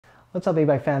What's up,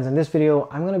 Ebike fans? In this video,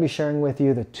 I'm going to be sharing with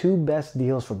you the 2 best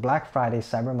deals for Black Friday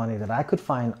Cyber Monday that I could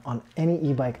find on any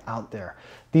e-bike out there.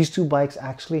 These 2 bikes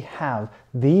actually have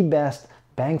the best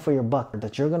bang for your buck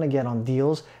that you're going to get on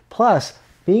deals. Plus,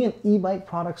 being an Ebike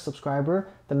Products subscriber,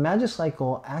 the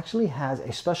Magicycle actually has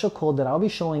a special code that I'll be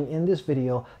showing in this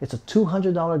video. It's a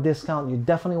 $200 discount. You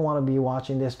definitely want to be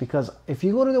watching this because if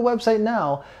you go to the website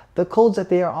now, the codes that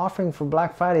they are offering for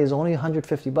Black Friday is only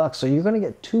 150 bucks. So you're going to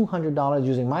get $200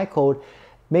 using my code.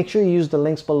 Make sure you use the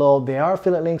links below. They are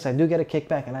affiliate links. I do get a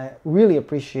kickback and I really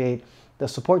appreciate the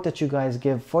support that you guys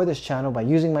give for this channel by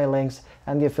using my links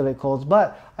and the affiliate codes.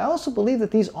 But I also believe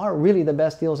that these are really the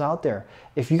best deals out there.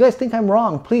 If you guys think I'm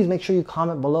wrong, please make sure you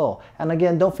comment below. And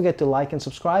again, don't forget to like and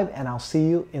subscribe, and I'll see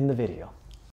you in the video.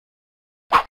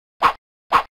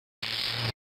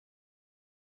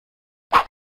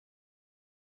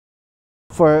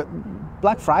 For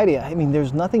Black Friday, I mean,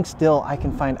 there's nothing still I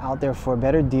can find out there for a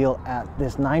better deal at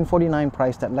this $949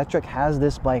 price that Lectric has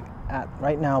this bike at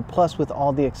right now, plus with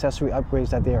all the accessory upgrades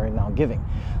that they are now giving.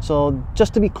 So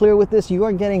just to be clear with this, you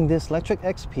are getting this Lectric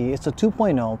XP. It's a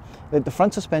 2.0 with the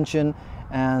front suspension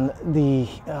and the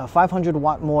 500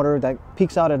 watt motor that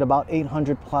peaks out at about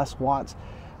 800 plus watts.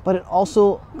 But it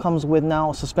also comes with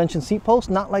now suspension seat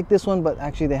post, not like this one, but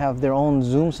actually they have their own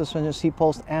Zoom suspension seat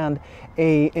post and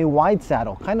a wide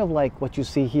saddle, kind of like what you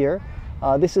see here.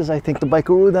 This is, I think, the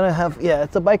Bikeroo that I have. Yeah,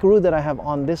 it's a Bikeroo that I have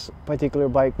on this particular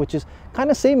bike, which is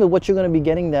kind of same as what you're going to be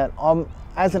getting that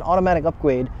as an automatic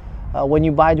upgrade when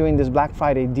you buy during this Black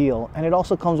Friday deal. And it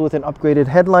also comes with an upgraded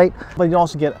headlight, but you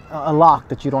also get a lock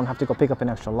that you don't have to go pick up an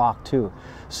extra lock too.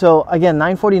 So again,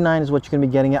 $949 is what you're going to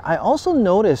be getting it. I also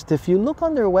noticed if you look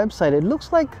on their website, it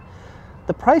looks like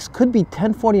the price could be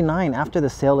 $1049 after the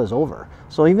sale is over.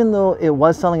 So even though it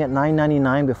was selling at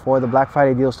 $999 before the Black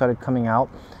Friday deal started coming out,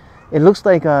 it looks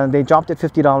like they dropped it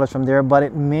 $50 from there, but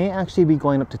it may actually be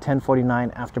going up to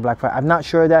 $1049 after Black Friday. I'm not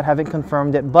sure of that, haven't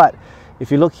confirmed it, but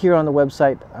if you look here on the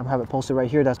website, I have it posted right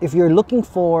here. That's if you're looking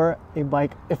for a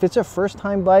bike, if it's a first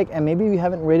time bike and maybe you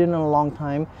haven't ridden in a long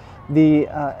time, the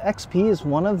XP is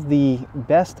one of the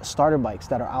best starter bikes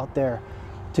that are out there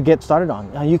to get started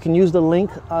on. You can use the link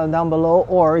down below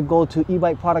or go to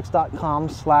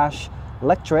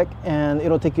ebikeproducts.com/Lectric and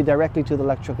it'll take you directly to the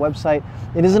Lectric website.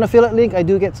 It is an affiliate link. I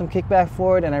do get some kickback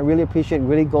for it and I really appreciate it. It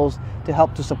really goes to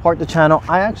help to support the channel.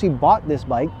 I actually bought this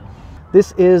bike.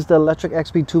 This is the Lectric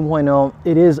XP 2.0.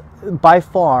 It is by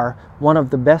far one of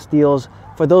the best deals.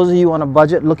 For those of you on a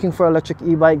budget looking for an electric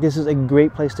e-bike, this is a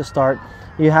great place to start.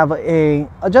 You have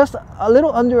just a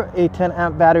little under a 10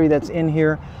 amp battery that's in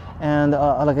here, and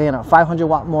like again, a 500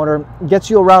 watt motor gets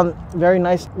you around very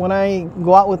nice. When I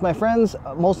go out with my friends,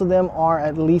 most of them are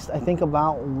at least, I think,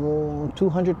 about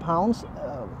 200 pounds.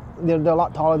 They're a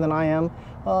lot taller than I am.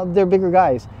 They're bigger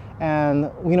guys. And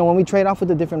you know, when we trade off with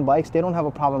the different bikes, they don't have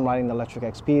a problem riding the Lectric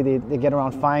XP. They get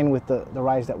around fine with the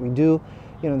rides that we do.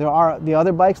 You know, there are the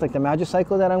other bikes like the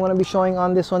Magicycle that I'm going to be showing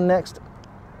on this one next,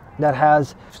 that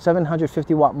has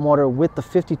 750 watt motor with the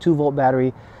 52 volt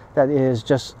battery. That is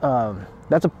just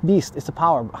that's a beast. It's a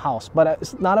powerhouse, but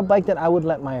it's not a bike that I would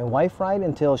let my wife ride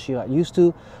until she got used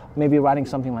to maybe riding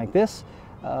something like this,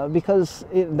 because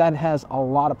that has a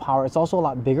lot of power. It's also a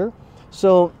lot bigger.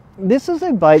 So this is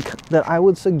a bike that I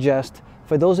would suggest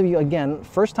for those of you, again,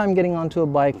 first time getting onto a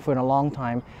bike for a long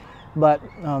time, but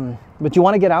you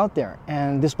want to get out there,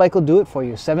 and this bike will do it for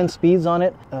you. 7 speeds on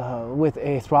it with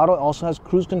a throttle. It also has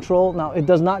cruise control. Now it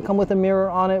does not come with a mirror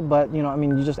on it, but you know, I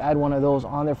mean, you just add one of those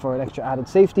on there for an extra added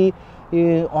safety.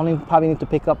 You only probably need to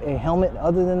pick up a helmet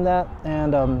other than that,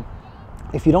 and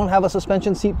if you don't have a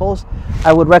suspension seat post,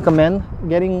 I would recommend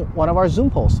getting one of our Zoom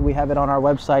posts. We have it on our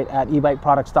website at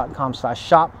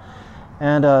ebikeproducts.com/shop,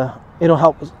 and it'll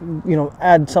help, you know,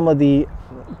 add some of the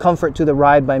comfort to the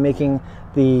ride by making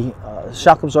the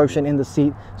shock absorption in the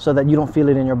seat so that you don't feel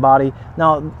it in your body.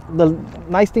 Now, the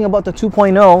nice thing about the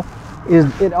 2.0 is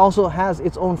it also has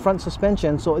its own front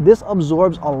suspension, so this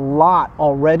absorbs a lot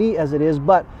already as it is,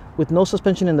 but with no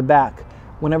suspension in the back.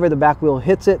 Whenever the back wheel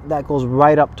hits it, that goes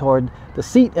right up toward the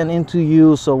seat and into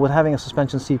you. So with having a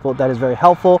suspension seat belt, that is very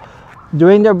helpful.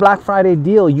 During their Black Friday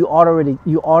deal, you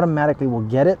automatically will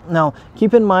get it. Now,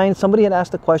 keep in mind, somebody had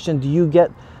asked the question, do you get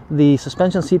the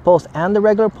suspension seat post and the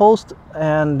regular post?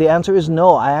 And the answer is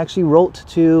no. I actually wrote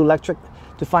to Lectric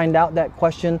to find out that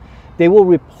question. They will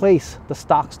replace the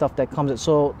stock stuff that comes with.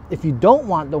 So if you don't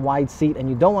want the wide seat and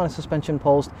you don't want a suspension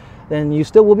post, then you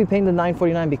still will be paying the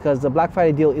 $949 because the Black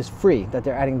Friday deal is free that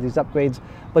they're adding these upgrades.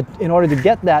 But in order to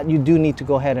get that, you do need to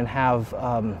go ahead and have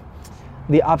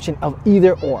the option of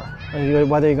either or,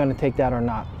 whether you're going to take that or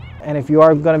not. And if you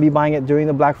are going to be buying it during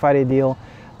the Black Friday deal,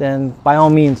 then by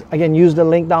all means, again, use the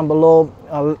link down below,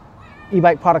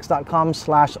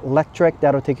 ebikeproducts.com/lectric.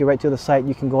 That'll take you right to the site.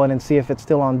 You can go in and see if it's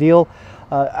still on deal.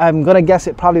 I'm gonna guess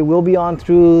it probably will be on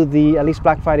through the at least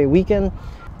Black Friday weekend.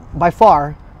 By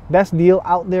far, best deal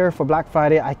out there for Black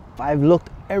Friday. I've looked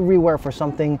everywhere for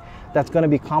something that's going to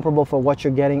be comparable for what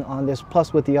you're getting on this,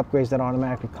 plus with the upgrades that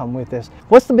automatically come with this.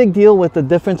 What's the big deal with the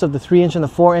difference of the 3-inch and the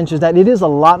 4-inch is that it is a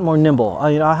lot more nimble.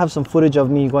 You know, I have some footage of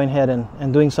me going ahead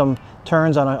and doing some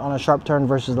turns on a sharp turn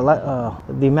versus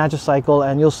the Magicycle,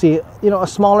 and you'll see, you know, a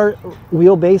smaller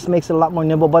wheelbase makes it a lot more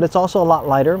nimble, but it's also a lot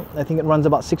lighter. I think it runs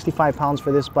about 65 pounds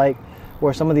for this bike,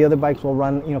 where some of the other bikes will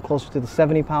run, you know, closer to the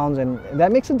 70 pounds, and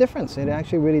that makes a difference. It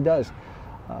actually really does.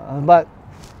 But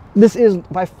this is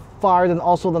by far and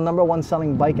also the #1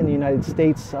 selling bike in the United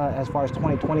States as far as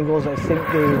 2020 goes. I think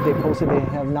they posted they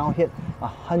have now hit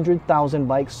 100,000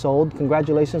 bikes sold.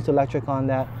 Congratulations to Lectric on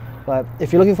that. But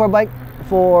if you're looking for a bike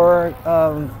for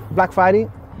Black Friday,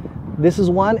 this is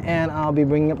one, and I'll be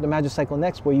bringing up the Magicycle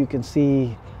next, where you can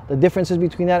see the differences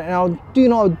between that, and I'll do, you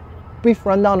know, a brief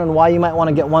rundown on why you might want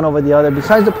to get one over the other.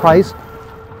 Besides the price,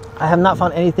 I have not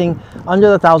found anything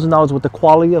under the $1,000 with the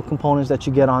quality of components that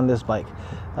you get on this bike.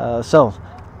 So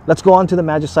let's go on to the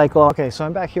Magicycle. Okay, so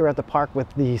I'm back here at the park with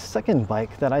the second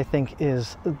bike that I think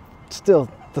is still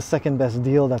the second best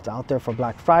deal that's out there for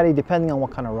Black Friday, depending on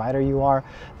what kind of rider you are.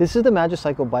 This is the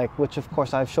Magicycle bike, which of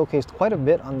course I've showcased quite a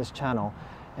bit on this channel,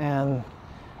 and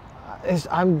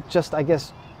I'm just, I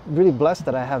guess, really blessed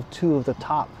that I have two of the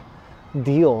top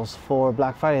deals for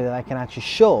Black Friday that I can actually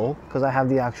show, because I have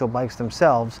the actual bikes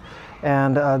themselves.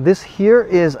 And this here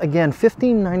is, again,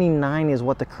 $15.99 is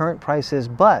what the current price is,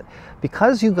 but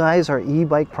because you guys are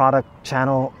e-bike product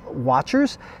channel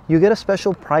watchers, you get a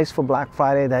special price for Black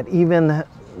Friday that even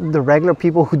the regular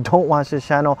people who don't watch this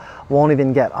channel won't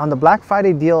even get. On the Black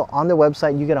Friday deal on their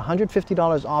website, you get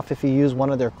 $150 off if you use one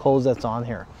of their codes that's on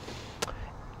here.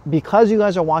 Because you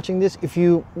guys are watching this, if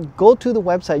you go to the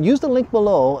website, use the link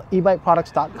below,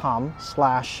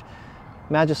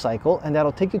 ebikeproducts.com/Magicycle, and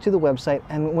that'll take you to the website.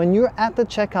 And when you're at the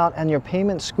checkout and your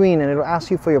payment screen and it'll ask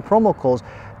you for your promo codes,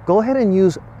 go ahead and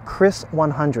use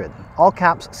CHRIS100, all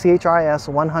caps, CHRIS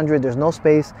 100, there's no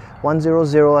space,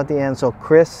 100 at the end, so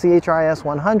CHRIS, CHRIS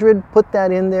 100, put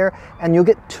that in there and you'll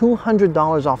get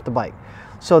 $200 off the bike.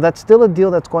 So that's still a deal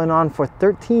that's going on for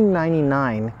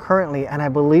 $13.99 currently, and I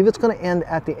believe it's going to end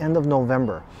at the end of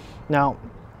November. Now,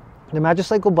 the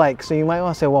Magicycle bike, so you might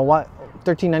want to say, well, what,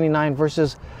 $13.99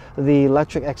 versus the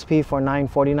Lectric XP for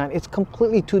 $9.49? It's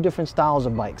completely two different styles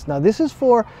of bikes. Now, this is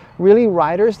for really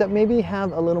riders that maybe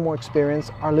have a little more experience,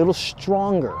 are a little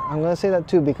stronger. I'm going to say that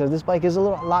too, because this bike is a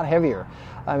lot heavier.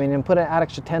 I mean, and add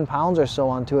extra 10 pounds or so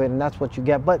onto it, and that's what you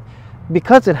get. But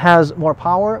because it has more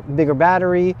power, bigger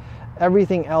battery,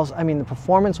 everything else, I mean, the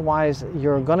performance wise,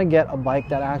 you're gonna get a bike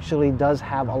that actually does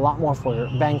have a lot more for your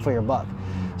bang for your buck.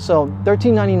 So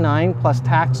 $13.99 plus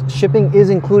tax, shipping is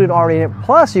included already in it.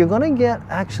 Plus you're gonna get,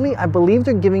 actually, I believe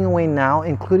they're giving away now,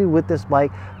 included with this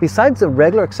bike, besides the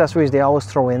regular accessories they always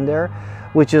throw in there,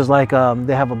 which is like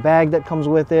they have a bag that comes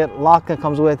with it, lock that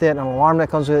comes with it, an alarm that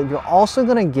comes with it. You're also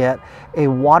gonna get a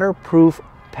waterproof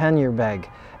pannier bag.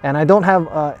 And I don't have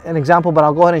an example, but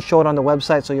I'll go ahead and show it on the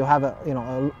website, so you'll have a, you know,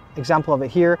 an example of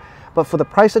it here. But for the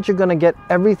price that you're going to get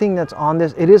everything that's on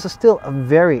this, it is still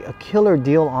a killer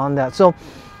deal on that. So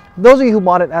those of you who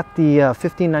bought it at the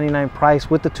 $15.99 price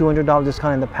with the $200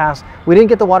 discount in the past, we didn't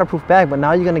get the waterproof bag, but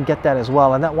now you're going to get that as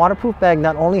well. And that waterproof bag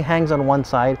not only hangs on one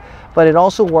side, but it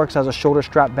also works as a shoulder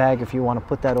strap bag if you want to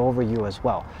put that over you as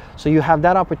well. So you have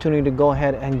that opportunity to go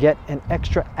ahead and get an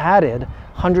extra added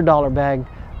 $100 bag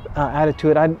added to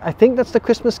it. I think that's the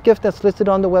Christmas gift that's listed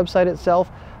on the website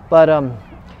itself, but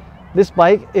this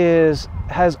bike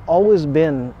has always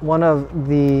been one of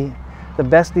the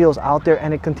best deals out there,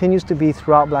 and it continues to be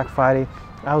throughout Black Friday.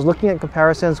 I was looking at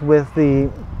comparisons with the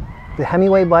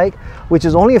Hemingway bike, which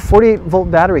is only a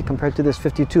 48-volt battery compared to this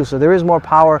 52, so there is more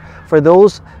power for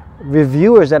those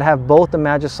reviewers that have both the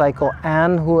Magicycle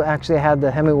and who actually had the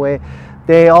Hemingway.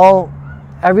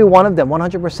 Every one of them,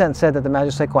 100%, said that the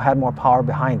Magicycle had more power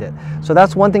behind it. So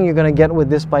that's one thing you're going to get with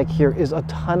this bike here, is a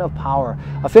ton of power.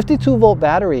 A 52-volt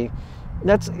battery,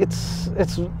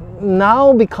 it's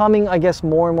now becoming, I guess,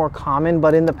 more and more common,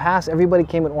 but in the past, everybody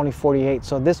came with only 48.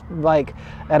 So this bike,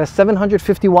 at a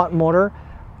 750-watt motor,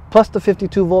 plus the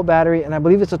 52-volt battery, and I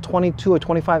believe it's a 22 or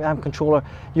 25 amp controller,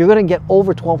 you're going to get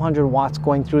over 1200 watts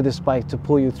going through this bike to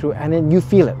pull you through, and then you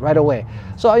feel it right away.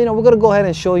 So, you know, we're going to go ahead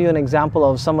and show you an example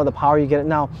of some of the power you get.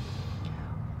 Now,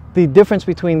 The difference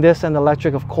between this and the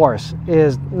Lectric, of course,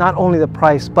 is not only the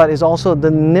price, but is also the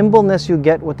nimbleness you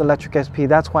get with the Lectric XP.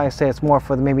 That's why I say it's more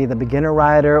for maybe the beginner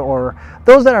rider or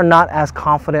those that are not as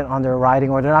confident on their riding,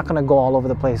 or they're not going to go all over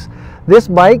the place. This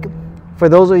bike, for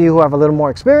those of you who have a little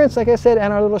more experience, like I said,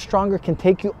 and are a little stronger, can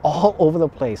take you all over the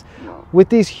place. With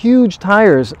these huge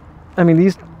tires, I mean,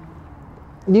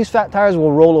 these fat tires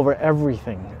will roll over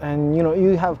everything. And you know,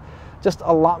 you have just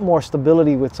a lot more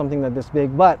stability with something that's this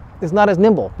big, but it's not as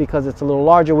nimble because it's a little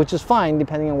larger, which is fine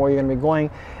depending on where you're going to be going.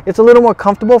 It's a little more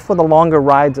comfortable for the longer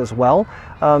rides as well,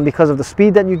 because of the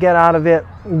speed that you get out of it.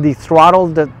 The throttle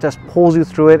that just pulls you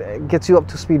through it gets you up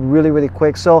to speed really, really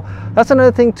quick. So that's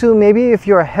another thing too. Maybe if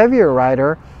you're a heavier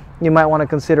rider, you might want to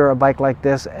consider a bike like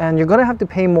this, and you're going to have to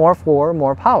pay more for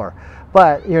more power,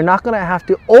 but you're not going to have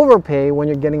to overpay when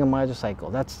you're getting a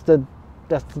Magicycle. That's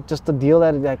just the deal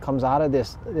that comes out of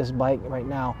this bike right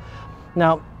now.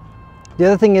 Now, the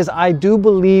other thing is, I do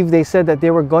believe they said that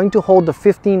they were going to hold the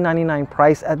 $15.99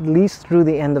 price at least through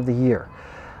the end of the year.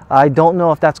 I don't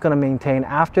know if that's going to maintain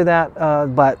after that,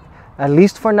 but at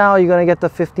least for now, you're going to get the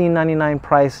 $15.99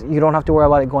 price. You don't have to worry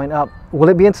about it going up. Will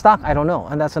it be in stock? I don't know.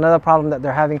 And that's another problem that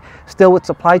they're having still with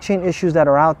supply chain issues that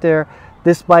are out there.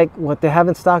 This bike, what they have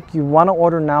in stock, you want to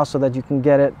order now so that you can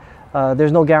get it.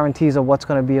 There's no guarantees of what's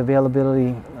going to be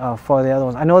availability for the other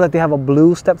ones. I know that they have a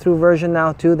blue step-through version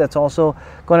now too that's also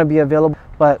going to be available.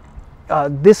 But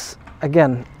this,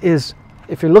 again, is,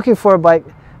 if you're looking for a bike,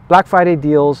 Black Friday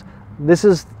deals, this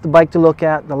is the bike to look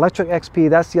at. The Lectric XP,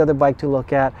 that's the other bike to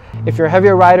look at. If you're a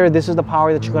heavier rider, this is the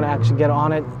power that you're going to actually get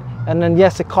on it. And then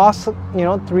yes, it costs, you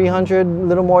know, $300, a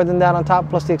little more than that on top,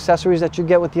 plus the accessories that you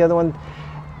get with the other one.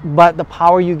 But the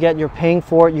power you get, you're paying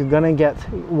for it, you're gonna get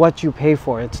what you pay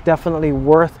for. It's definitely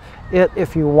worth it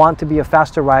if you want to be a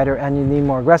faster rider and you need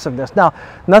more aggressiveness. Now,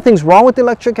 nothing's wrong with the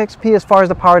Lectric XP as far as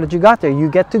the power that you got there. You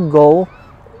get to go,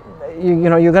 you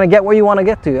know, you're gonna get where you wanna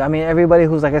get to. I mean, everybody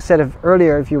who's, like I said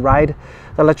earlier, if you ride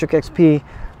the Lectric XP,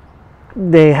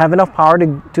 they have enough power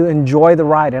to enjoy the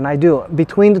ride, and I do.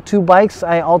 Between the two bikes,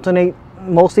 I alternate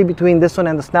mostly between this one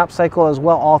and the Snapcycle as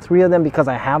well, all three of them, because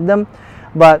I have them.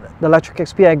 But the Lectric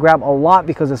XP I grab a lot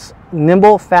because it's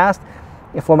nimble, fast,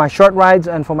 for my short rides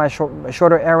and for my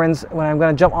shorter errands. When I'm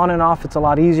going to jump on and off, it's a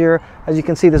lot easier. As you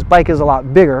can see, this bike is a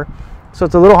lot bigger, so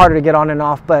it's a little harder to get on and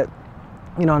off. But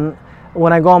you know,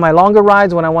 when I go on my longer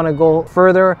rides, when I want to go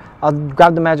further, I'll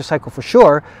grab the Magicycle for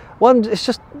sure. Well, it's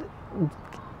just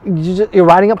you're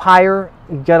riding up higher,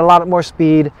 you get a lot more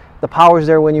speed. The power's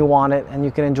there when you want it, and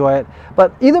you can enjoy it.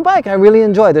 But either bike I really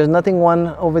enjoy. There's nothing one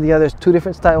over the other. There's two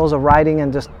different styles of riding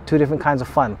and just two different kinds of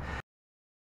fun.